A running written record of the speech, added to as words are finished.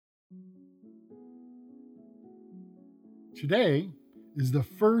Today is the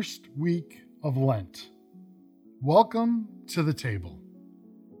first week of Lent. Welcome to the table.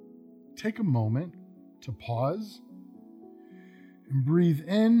 Take a moment to pause and breathe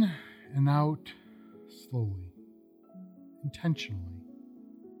in and out slowly, intentionally.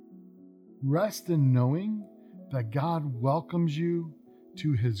 Rest in knowing that God welcomes you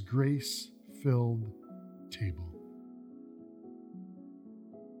to his grace-filled table.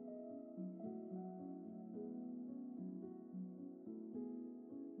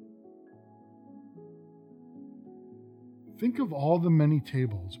 Think of all the many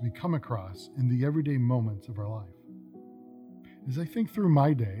tables we come across in the everyday moments of our life. As I think through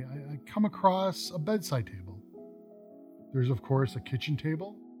my day, I come across a bedside table. There's, of course, a kitchen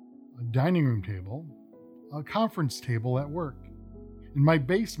table, a dining room table, a conference table at work. In my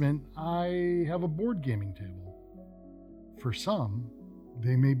basement, I have a board gaming table. For some,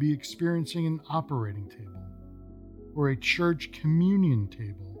 they may be experiencing an operating table, or a church communion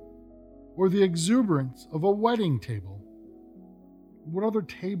table, or the exuberance of a wedding table. What other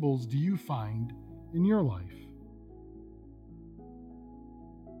tables do you find in your life?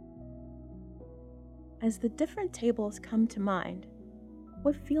 As the different tables come to mind,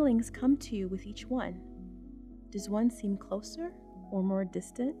 what feelings come to you with each one? Does one seem closer or more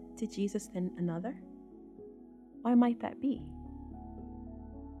distant to Jesus than another? Why might that be?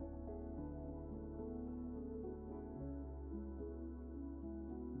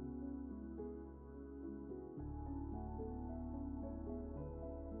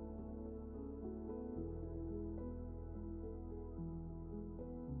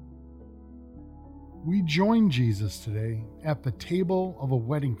 We join Jesus today at the table of a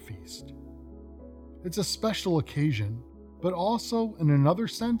wedding feast. It's a special occasion, but also, in another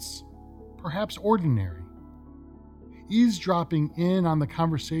sense, perhaps ordinary. Eavesdropping in on the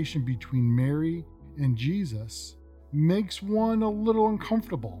conversation between Mary and Jesus makes one a little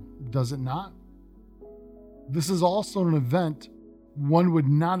uncomfortable, does it not? This is also an event one would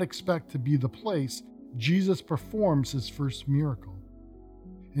not expect to be the place Jesus performs his first miracle.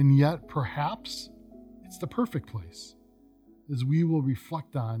 And yet, perhaps, it's the perfect place, as we will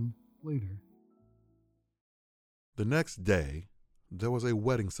reflect on later. The next day, there was a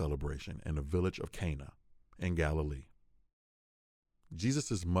wedding celebration in the village of Cana in Galilee.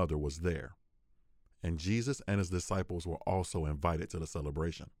 Jesus' mother was there, and Jesus and his disciples were also invited to the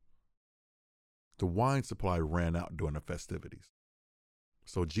celebration. The wine supply ran out during the festivities,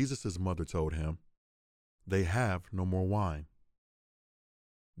 so Jesus' mother told him, "They have no more wine."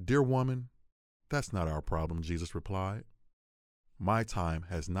 "Dear woman, that's not our problem," Jesus replied. "My time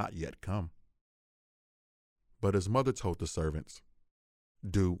has not yet come." But his mother told the servants,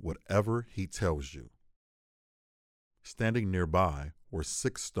 "Do whatever he tells you." Standing nearby were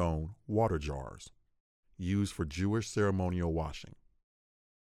 6 stone water jars, used for Jewish ceremonial washing.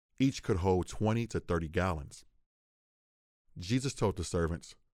 Each could hold 20 to 30 gallons. Jesus told the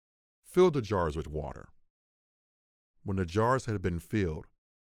servants, "Fill the jars with water." When the jars had been filled,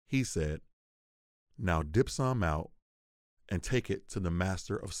 he said, "Now dip some out and take it to the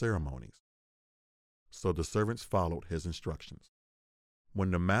master of ceremonies." So the servants followed his instructions. When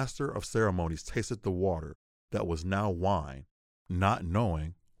the master of ceremonies tasted the water that was now wine, not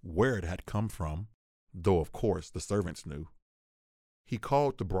knowing where it had come from, though of course the servants knew, he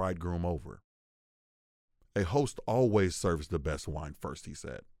called the bridegroom over. "A host always serves the best wine first," he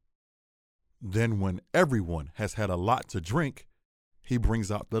said. "Then when everyone has had a lot to drink, he brings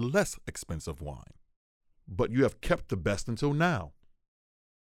out the less expensive wine. But you have kept the best until now."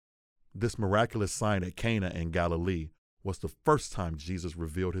 This miraculous sign at Cana in Galilee was the first time Jesus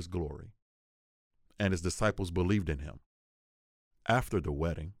revealed his glory, and his disciples believed in him. After the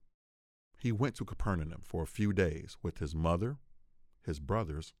wedding, he went to Capernaum for a few days with his mother, his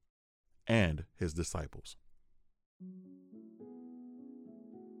brothers, and his disciples.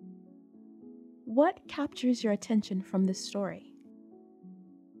 What captures your attention from this story?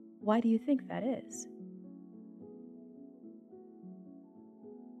 Why do you think that is?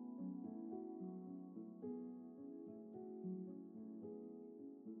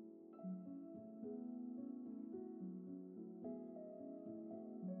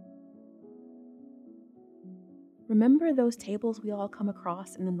 Remember those tables we all come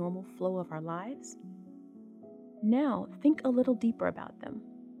across in the normal flow of our lives? Now, think a little deeper about them.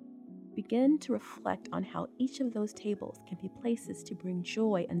 Begin to reflect on how each of those tables can be places to bring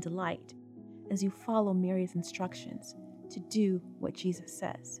joy and delight as you follow Mary's instructions to do what Jesus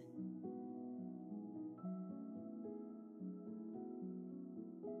says.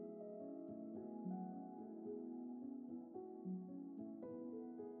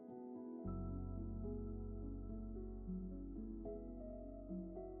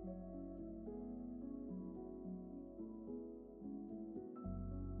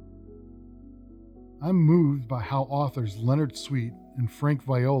 I'm moved by how authors Leonard Sweet and Frank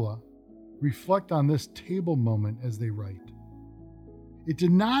Viola reflect on this table moment as they write. It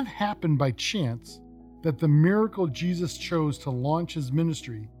did not happen by chance that the miracle Jesus chose to launch his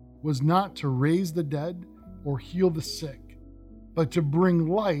ministry was not to raise the dead or heal the sick, but to bring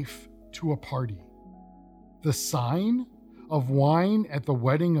life to a party. The sign of wine at the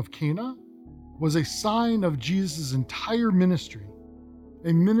wedding of Cana was a sign of Jesus' entire ministry,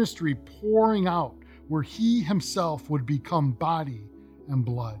 a ministry pouring out where he himself would become body and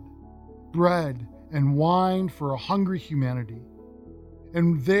blood, bread and wine for a hungry humanity.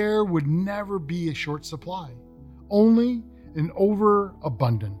 And there would never be a short supply, only an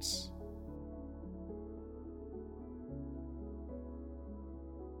overabundance.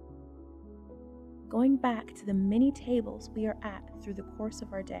 Going back to the many tables we are at through the course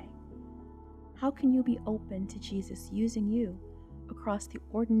of our day, how can you be open to Jesus using you across the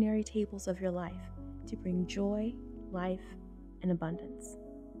ordinary tables of your life to bring joy, life, and abundance?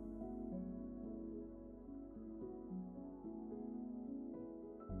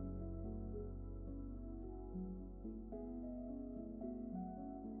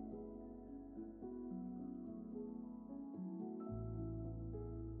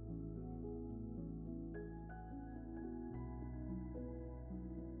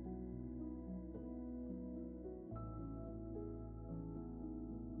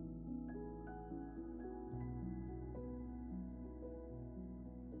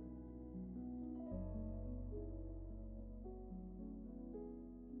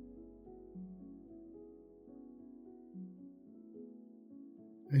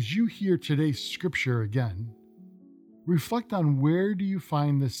 As you hear today's scripture again, reflect on where do you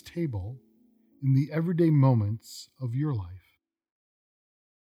find this table in the everyday moments of your life.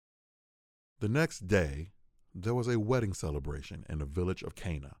 The next day, there was a wedding celebration in the village of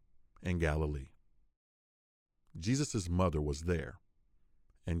Cana in Galilee. Jesus' mother was there,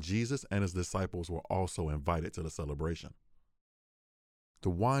 and Jesus and his disciples were also invited to the celebration. The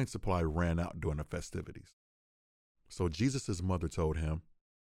wine supply ran out during the festivities, so Jesus' mother told him,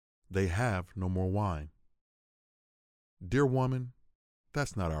 "They have no more wine." "Dear woman,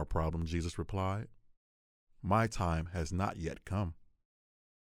 that's not our problem," Jesus replied. "My time has not yet come."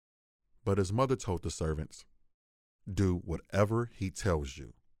 But his mother told the servants, "Do whatever he tells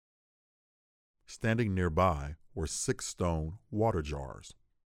you." Standing nearby were 6 stone water jars,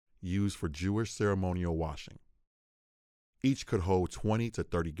 used for Jewish ceremonial washing. Each could hold 20 to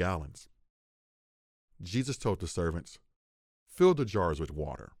 30 gallons. Jesus told the servants, "Fill the jars with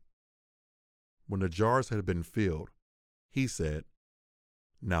water." When the jars had been filled, he said,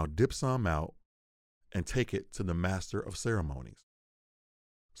 "Now dip some out and take it to the master of ceremonies."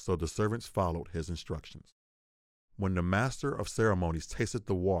 So the servants followed his instructions. When the master of ceremonies tasted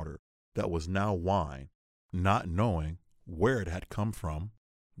the water that was now wine, not knowing where it had come from,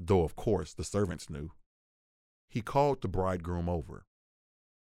 though of course the servants knew, he called the bridegroom over.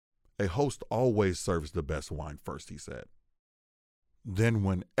 "A host always serves the best wine first," he said. "Then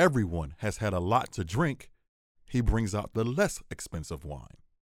when everyone has had a lot to drink, he brings out the less expensive wine.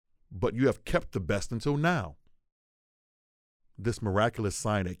 But you have kept the best until now." This miraculous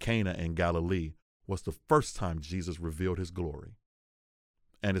sign at Cana in Galilee was the first time Jesus revealed his glory,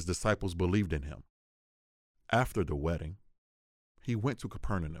 and his disciples believed in him. After the wedding, he went to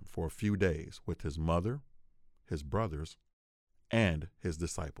Capernaum for a few days with his mother, his brothers, and his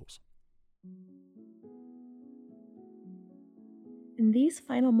disciples. In these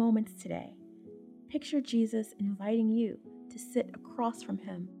final moments today, picture Jesus inviting you to sit across from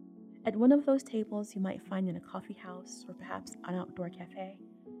him at one of those tables you might find in a coffee house or perhaps an outdoor cafe.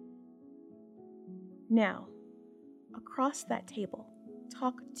 Now, across that table,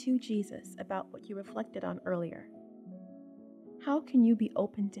 talk to Jesus about what you reflected on earlier. How can you be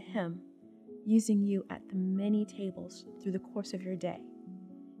open to him using you at the many tables through the course of your day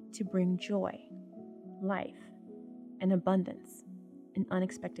to bring joy, life, and abundance in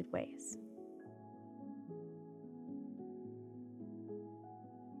unexpected ways?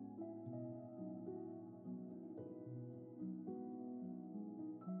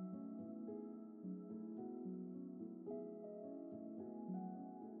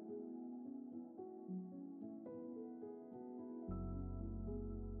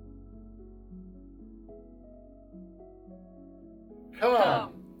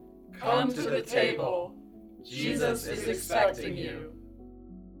 Come to the table. Jesus is expecting you.